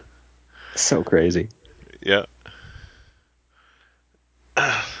 yeah, So crazy. yeah.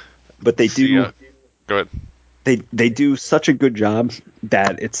 But they See, do go ahead. they do such a good job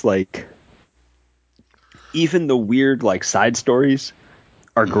that it's like even the weird like side stories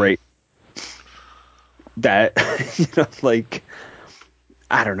are great. That like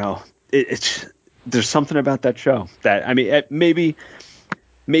I don't know. It's there's something about that show that I mean maybe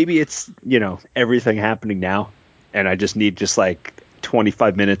it's everything happening now, and I just need just like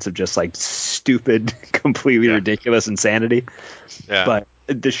 25 minutes of just like stupid, completely ridiculous insanity. Yeah, But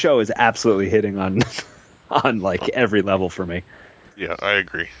the show is absolutely hitting on on like every level for me. yeah, I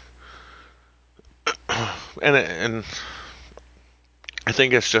agree. And I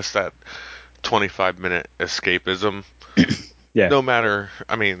think it's just that 25-minute escapism. Yeah. No matter,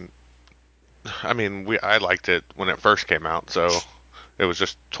 I mean, I liked it when it first came out, so it was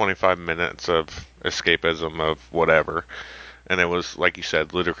just 25 minutes of escapism of whatever, and it was like you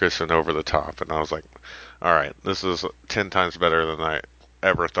said, ludicrous and over the top, and I was like, all right, this is 10 times better than I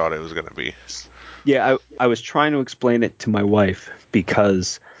ever thought it was going to be. Yeah, I was trying to explain it to my wife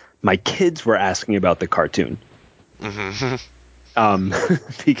because my kids were asking about the cartoon.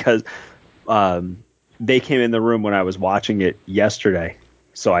 Because they came in the room when I was watching it yesterday,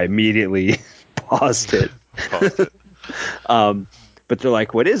 so I immediately paused it. But they're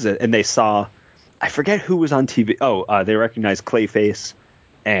like, "What is it?" And they saw, I forget who was on TV. Oh, they recognized Clayface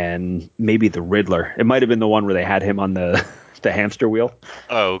and maybe the Riddler. It might have been the one where they had him on the hamster wheel.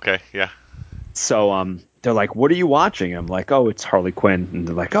 Oh, okay, yeah. So they're like, "What are you watching?" I'm like, "Oh, it's Harley Quinn." And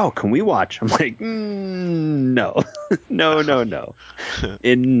they're like, "Oh, can we watch?" I'm like, "No, no.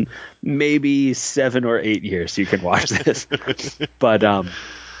 In maybe 7 or 8 years, you can watch this." But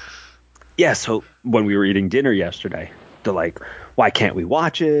yeah. So when we were eating dinner yesterday, they're like, "Why can't we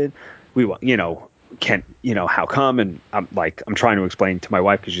watch it? Can't how come?" And I'm like, I'm trying to explain to my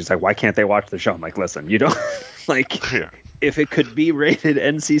wife because she's like, "Why can't they watch the show?" I'm like, "Listen, you don't like." Yeah. If it could be rated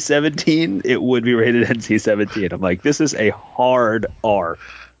NC-17, it would be rated NC-17. I'm like, this is a hard R.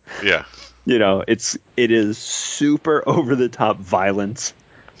 Yeah. It is super over the top violence.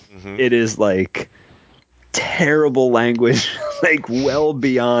 Mm-hmm. It is like terrible language, like well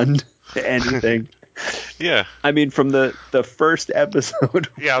beyond anything. Yeah. I mean, from the first episode.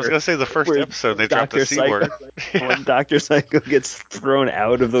 Yeah, I was gonna say the first episode they dropped the C word. When Dr. Psycho gets thrown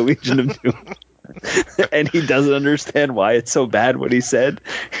out of the Legion of Doom. And he doesn't understand why it's so bad what he said.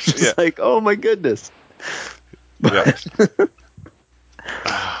 He's just like, oh my goodness. That's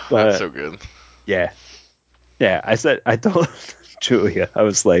so good. Yeah. Yeah. I told Julia, I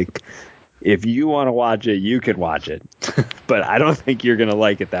was like, if you want to watch it, you can watch it. But I don't think you're going to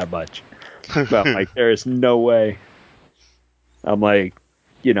like it that much. But I'm like, there is no way. I'm like,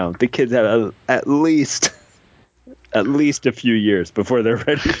 the kids have at least at least a few years before they're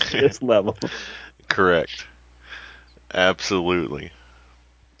ready for this level. Correct. Absolutely.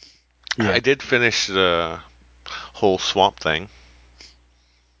 Yeah. I did finish the whole Swamp Thing.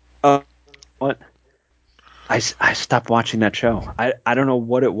 What? I stopped watching that show. I don't know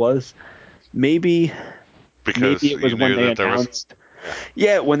what it was. Maybe Because it was you when knew they that there was... announced.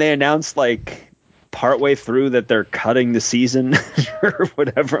 Yeah, when they announced like partway through that they're cutting the season or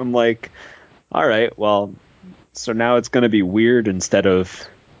whatever. I'm like, all right, well, so now it's going to be weird. Instead of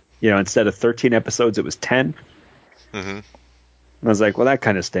 13 episodes, it was 10. Mm-hmm. I was like, well, that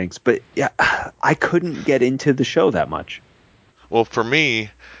kind of stinks. But yeah, I couldn't get into the show that much. Well, for me,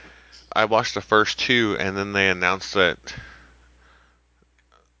 I watched the first 2, and then they announced that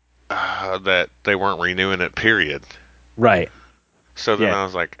that they weren't renewing it, period. Right. So then Yeah. I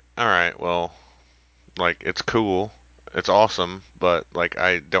was like, all right, well, like, it's cool, it's awesome, but like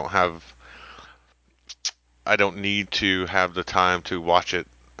I don't need to have the time to watch it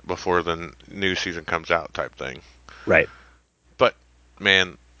before the new season comes out, type thing. Right. But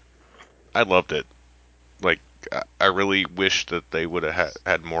man, I loved it. Like, I really wish that they would have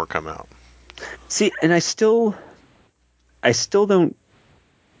had more come out. See, and I still don't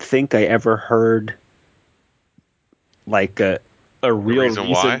think I ever heard like a real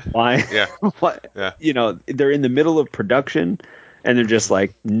reason why. Yeah. What, Yeah. They're in the middle of production and they're just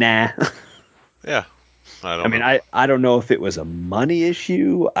like, nah. Yeah. I mean, I don't know if it was a money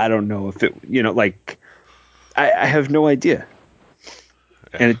issue. I don't know if it, like, I have no idea.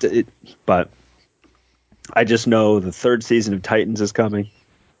 Yeah. And but I just know the 3rd season of Titans is coming.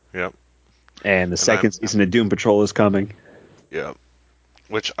 Yep. And the 2nd season of Doom Patrol is coming. Yep.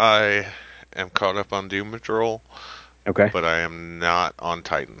 Which I am caught up on Doom Patrol. Okay. But I am not on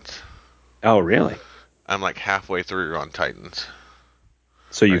Titans. Oh, really? I'm like halfway through on Titans.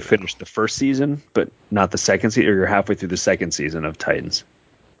 So you finished the 1st season, but not the 2nd season, or you're halfway through the 2nd season of Titans?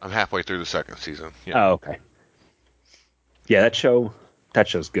 I'm halfway through the 2nd season. Yeah. Oh, okay. Yeah, that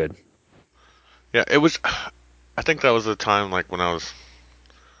show's good. Yeah, it was. I think that was the time, like, when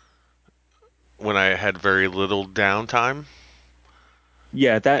I had very little downtime.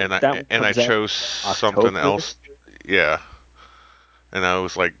 Yeah, and I chose something else. Yeah. And I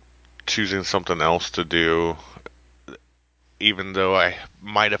was like choosing something else to do, even though I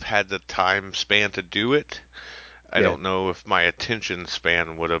might have had the time span to do it. I don't know if my attention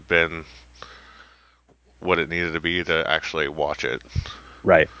span would have been what it needed to be to actually watch it.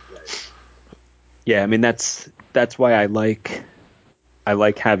 Right. Yeah, I mean that's why I like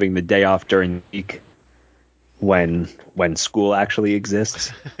having the day off during the week when school actually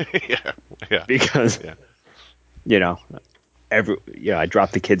exists. Yeah. Because I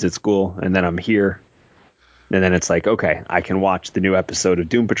drop the kids at school and then I'm here. And then it's like, okay, I can watch the new episode of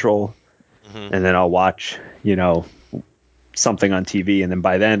Doom Patrol, and then I'll watch, something on TV, and then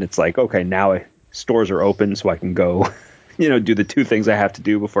by then it's like, okay, now stores are open, so I can go, do the 2 things I have to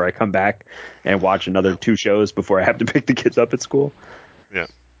do before I come back and watch another 2 shows before I have to pick the kids up at school. Yeah,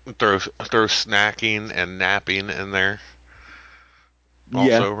 throw snacking and napping in there.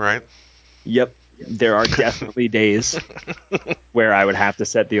 Also, right? Yep. There are definitely days where I would have to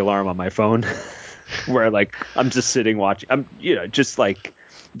set the alarm on my phone. Where like I'm just sitting watching. I'm just like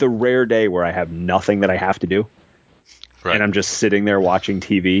the rare day where I have nothing that I have to do, right. And I'm just sitting there watching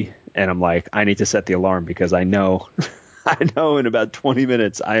TV, and I'm like, I need to set the alarm because I know in about 20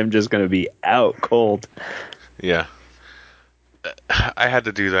 minutes I am just going to be out cold. Yeah, I had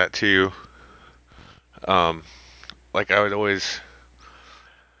to do that too. Like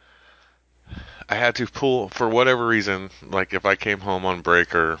I had to pull, for whatever reason, like if I came home on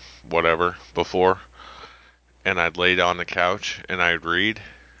break or whatever before, and I'd lay down on the couch and I'd read,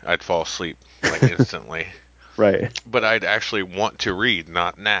 I'd fall asleep like instantly. Right. But I'd actually want to read,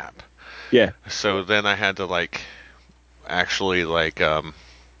 not nap. Yeah. So then I had to actually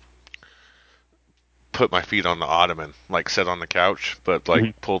put my feet on the ottoman, like sit on the couch, but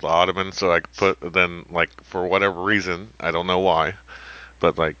pull the ottoman so I could for whatever reason, I don't know why,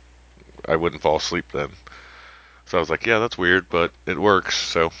 but I wouldn't fall asleep then. So I was like, yeah, that's weird, but it works.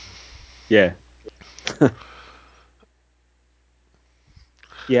 So yeah.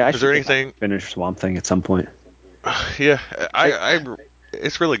 Yeah, is there anything? Finish Swamp Thing at some point. Yeah, I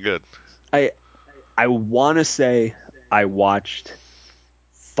it's really good. I want to say I watched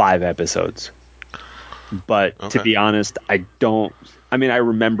 5 episodes, but to be honest, I don't. I mean, I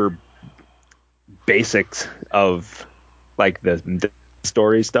remember basics of like the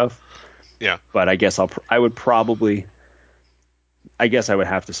story stuff. Yeah, but I guess I would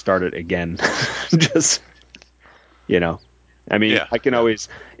have to start it again, just and I mean, Yeah, I can yeah. always,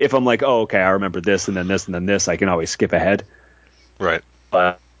 if I'm like, oh, okay, I remember this and then this and then this, I can always skip ahead. Right.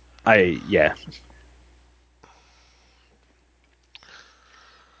 But yeah.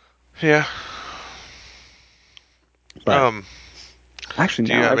 Yeah. But actually,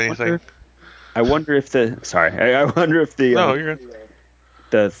 Do you now have anything? I wonder if I wonder if No, you're good.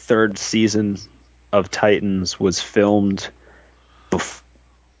 the third season of Titans was filmed before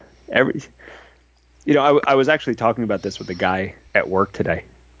I was actually talking about this with a guy at work today,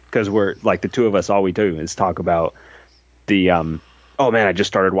 because we're like, the two of us, all we do is talk about the oh man, I just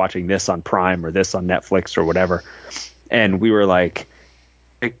started watching this on Prime or this on Netflix or whatever, and we were like,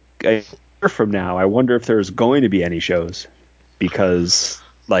 a year from now, I wonder if there's going to be any shows, because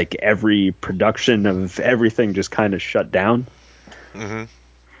like every production of everything just kind of shut down. Mm-hmm.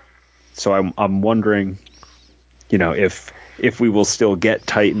 So I'm wondering, if we will still get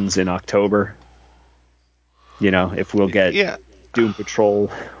Titans in October. If we'll get Yeah. Doom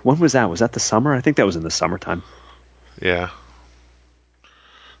Patrol. When was that? Was that the summer? I think that was in the summertime. Yeah.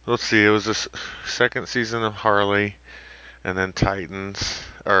 Let's see. It was the second season of Harley, and then Titans,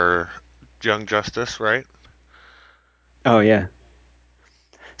 or Young Justice, right? Oh yeah.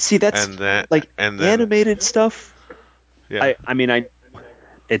 See, that's And then, like and then, animated stuff. yeah, I mean,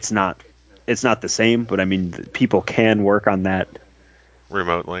 it's not the same, but I mean, people can work on that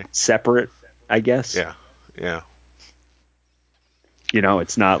remotely. separate, I guess. Yeah, yeah,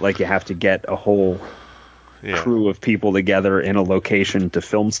 It's not like you have to get a whole yeah. crew of people together in a location to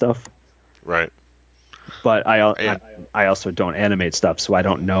film stuff. Right. But I Yeah. also don't animate stuff, so I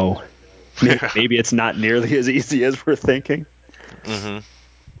don't know. Maybe it's not nearly as easy as we're thinking. Mm-hmm.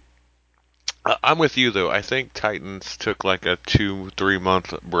 I'm with you though. I think Titans took like a 2-3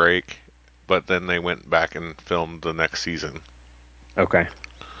 month break, but then they went back and filmed the next season. Okay.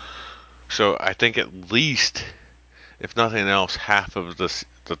 So I think at least, if nothing else, half of the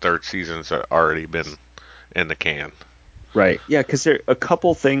third season's have already been in the can. Right. Yeah, because there a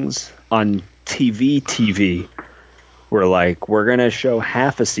couple things on TV were like, we're going to show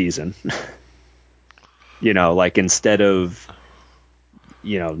half a season. Like instead of,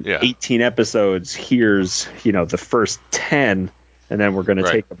 Yeah. 18 episodes, here's, the first 10, and then we're going to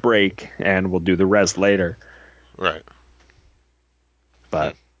Right. take a break and we'll do the rest later. Right.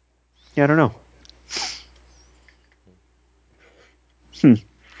 But, yeah, I don't know. I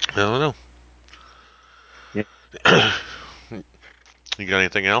don't know. Yeah. You got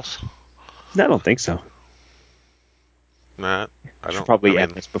anything else? I don't think so. Nah, I Should don't. probably I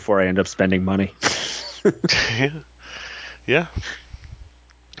end this before I end up spending money. mean, yeah.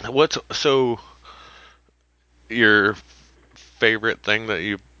 So your favorite thing that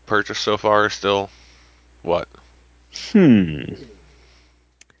you purchased so far is still what? Because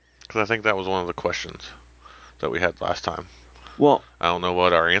I think that was one of the questions that we had last time. Well, I don't know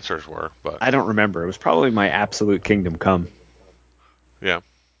what our answers were, but I don't remember. It was probably my Absolute Kingdom Come. yeah.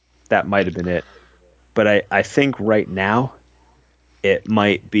 That might have been it. But I think right now it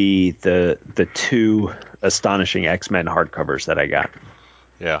might be the two Astonishing X-Men hardcovers that I got.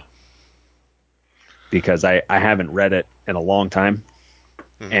 Yeah. Because I haven't read it in a long time.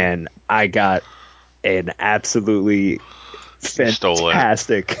 Mm-hmm. And I got an absolutely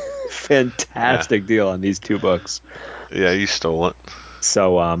fantastic deal on these two books. Yeah, you stole it.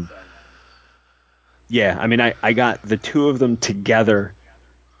 So, yeah, I mean, I got the two of them together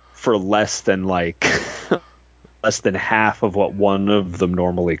for less than half of what one of them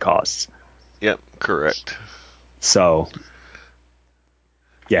normally costs. Yep, correct. So,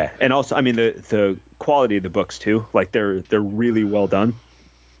 yeah, and also, I mean, the quality of the books too, like they're really well done.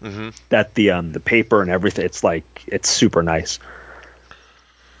 Mm-hmm. That the paper and everything, it's super nice.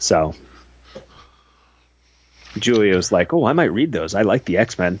 So, Julia was like, "Oh, I might read those. I like the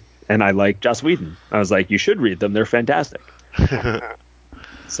X-Men and I like Joss Whedon." I was like, "You should read them. They're fantastic."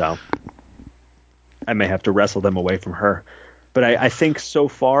 So, I may have to wrestle them away from her, but I think so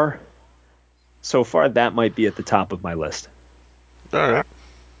far that might be at the top of my list. All right.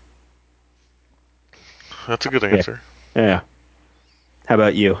 That's a good answer. Yeah. How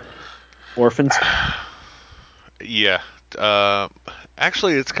about you? Orphans? Yeah.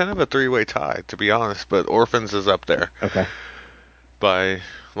 Actually, it's kind of a three-way tie, to be honest, but Orphans is up there. Okay. By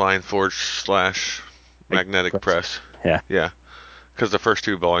Lionforge / Magnetic Press. Yeah. Yeah. Because the first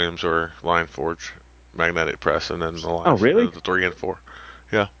two volumes were Lionforge, Magnetic Press, and then the last, really? the 3 and 4.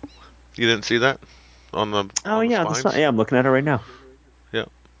 Yeah. You didn't see that on the? Oh on yeah, the spines? I'm looking at it right now. Yeah.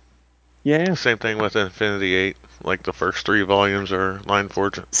 Yeah. Same thing with Infinity 8. Like the first 3 volumes are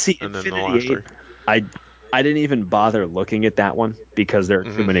Lionforge, See, and then Infinity the last 8, 3. I didn't even bother looking at that one because there are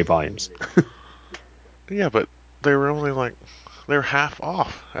too many volumes. Yeah, but they were only like they're half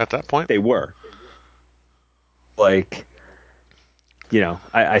off at that point. They were. Like,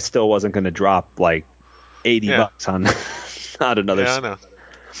 I still wasn't going to drop like $80 on another. Yeah, I know.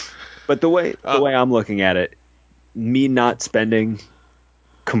 But the way I'm looking at it, me not spending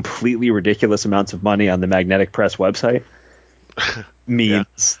completely ridiculous amounts of money on the Magnetic Press website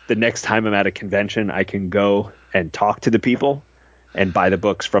means the next time I'm at a convention, I can go and talk to the people and buy the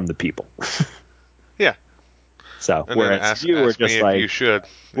books from the people. Yeah. So, And whereas you were just like, you should.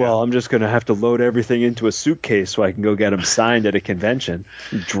 well, I'm just going to have to load everything into a suitcase so I can go get them signed at a convention.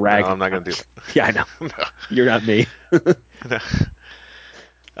 Drag. No, I'm not going to do that. Yeah, I know. No. You're not me.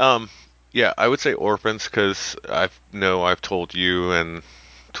 No. Yeah, I would say Orphans because I've told you and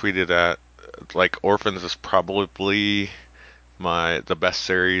tweeted at like Orphans is probably the best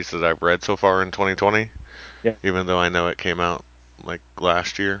series that I've read so far in 2020. Yeah. Even though I know it came out like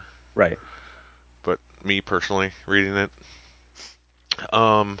last year. Right. But me personally reading it.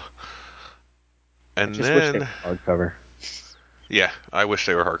 And I just wish they then were hardcover. yeah, I wish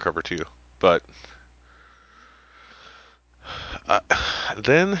they were hardcover too. But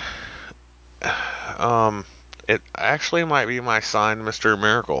then it actually might be my signed Mr.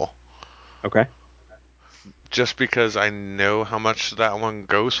 Miracle. Okay. Just because I know how much that one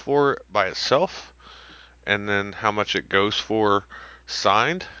goes for by itself, and then how much it goes for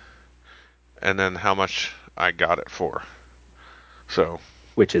signed, and then how much I got it for. So,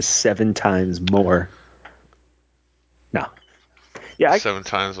 which is 7 times more. No. Yeah, 7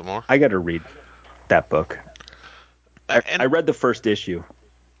 times more. I got to read that book. I read the first issue.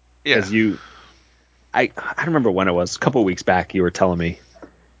 Yeah. I don't remember when it was. A couple of weeks back, you were telling me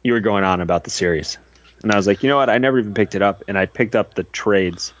you were going on about the series. And I was like, you know what? I never even picked it up. And I picked up the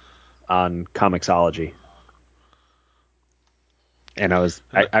trades on Comixology. And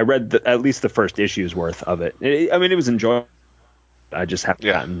I read at least the first issue's worth of it. It was enjoyable. I just haven't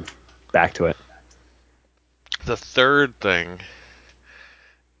gotten back to it. The third thing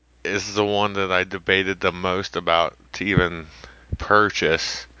is the one that I debated the most about to even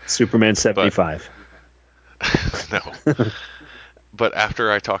purchase. Superman 75. No. But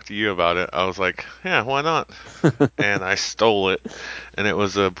after I talked to you about it, I was like, yeah, why not? And I stole it. And it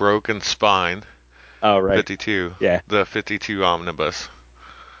was a Broken Spine. Oh, right. 52. Yeah. The 52 omnibus.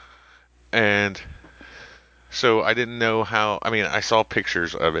 And so I didn't know how. I mean, I saw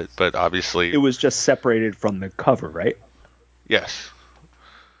pictures of it, but obviously. It was just separated from the cover, right? Yes.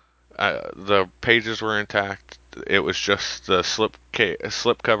 The pages were intact. It was just the slip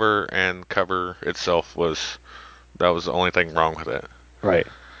cover and cover itself that was the only thing wrong with it. Right.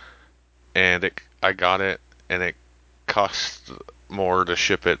 And I got it, and it cost more to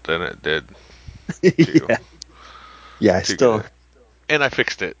ship it than it did. Yeah, I still. And I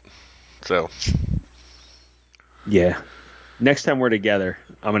fixed it. So. Yeah. Next time we're together,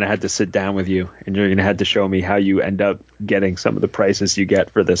 I'm going to have to sit down with you, and you're going to have to show me how you end up getting some of the prices you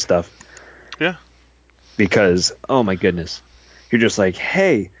get for this stuff. Yeah. Because, oh my goodness, you're just like,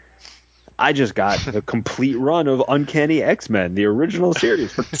 hey, I just got a complete run of Uncanny X-Men, the original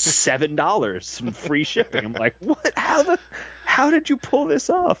series, for $7 and free shipping. I'm like, what? How did you pull this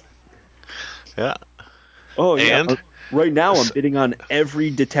off? Yeah. Oh, yeah. And right now I'm bidding on every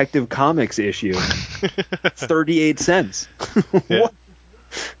Detective Comics issue. 38 cents. Yeah.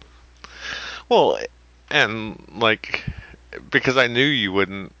 Well, and like, because I knew you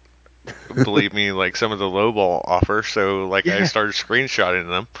wouldn't believe me, like some of the lowball offers, so like I started screenshotting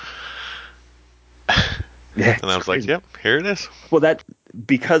them. Yeah, and I was like, yep, here it is. Well,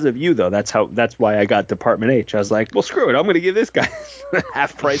 because of you though, that's why I got Department H. I was like, well, screw it, I'm going to give this guy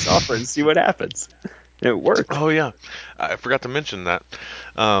half price offer and see what happens. And it worked. Oh yeah, I forgot to mention that.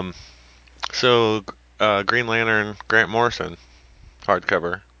 So Green Lantern, Grant Morrison,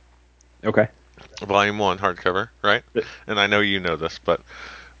 hardcover. Okay. Volume 1 hardcover, right? And I know you know this, but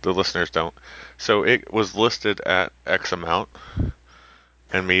the listeners don't. So it was listed at X amount,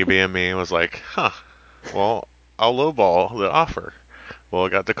 and me being me was like, well, I'll lowball the offer. Well, it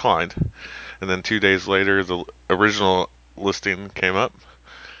got declined. And then 2 days later, the original listing came up,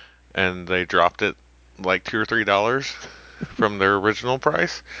 and they dropped it like $2 or $3 from their original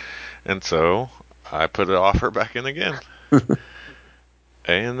price. And so I put the offer back in again.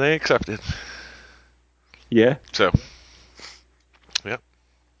 And they accepted. Yeah. So, yep.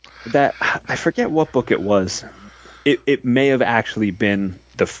 That I forget what book it was. It may have actually been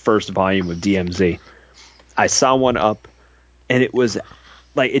the first volume of DMZ. I saw one up, and it was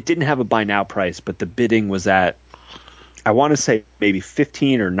like it didn't have a buy now price, but the bidding was at, I want to say maybe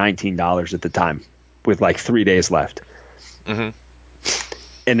 $15 or $19 at the time, with like 3 days left. Mm-hmm.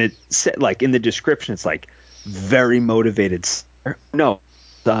 And it said, like in the description, it's like very motivated. No,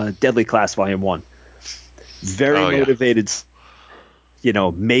 Deadly Class Volume 1. Very motivated.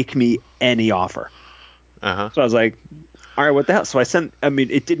 Make me any offer. Uh-huh. So I was like, all right, what the hell? So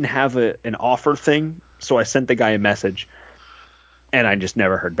it didn't have an offer thing. So I sent the guy a message and I just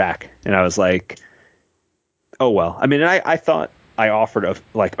never heard back. And I was like, oh, well, I thought I offered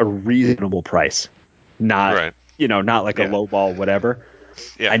a reasonable price, not, not like a low ball, whatever.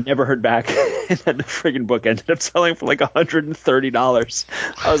 Yeah. I never heard back. And then the friggin' book ended up selling for like $130.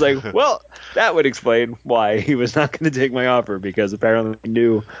 I was like, well, that would explain why he was not going to take my offer, because apparently he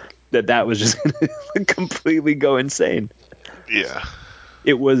knew that was just going to completely go insane. Yeah.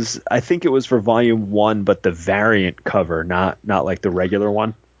 I think it was for volume 1, but the variant cover, not like the regular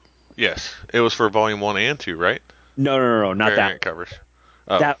one. Yes. It was for volume 1 and 2, right? No, not variant that. covers.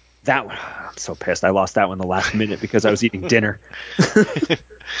 Oh. That one, I'm so pissed. I lost that one the last minute because I was eating dinner.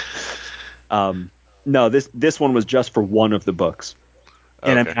 No, this one was just for one of the books.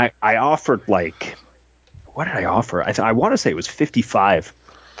 And Okay. I offered what did I offer? I want to say it was $55,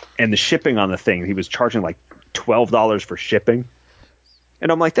 and the shipping on the thing, he was charging like $12 for shipping.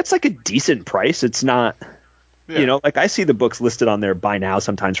 And I'm like, that's like a decent price. It's not, I see the books listed on there buy now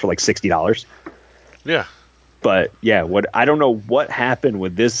sometimes for like $60. Yeah. But yeah, I don't know what happened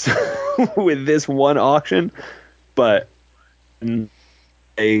with this with this one auction, but I'm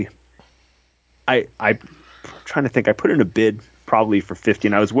trying to think. I put in a bid probably for 50,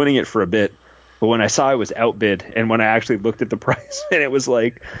 and I was winning it for a bit. But when I saw it was outbid, and when I actually looked at the price and it was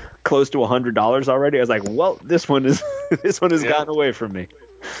like close to $100 already, I was like, well, this one has gotten away from me.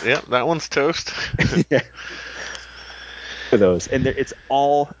 Yeah, that one's toast. Yeah. For those, and it's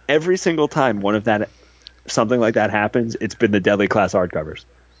every single time something like that happens, it's been the Deadly Class hardcovers.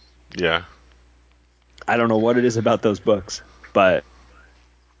 Yeah. I don't know what it is about those books, but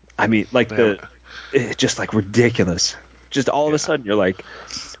it's just like ridiculous. Just all of a sudden you're like,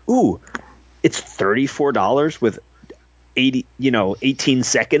 ooh, it's $34 with 18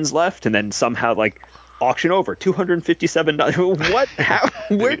 seconds left, and then somehow like auction over $257. What? How?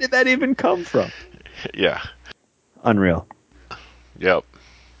 Where did that even come from? Yeah. Unreal. Yep.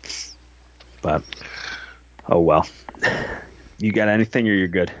 But oh well. You got anything, or you're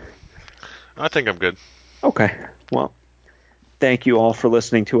good? I think I'm good. Okay. Well, thank you all for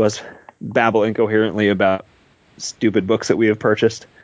listening to us babble incoherently about stupid books that we have purchased.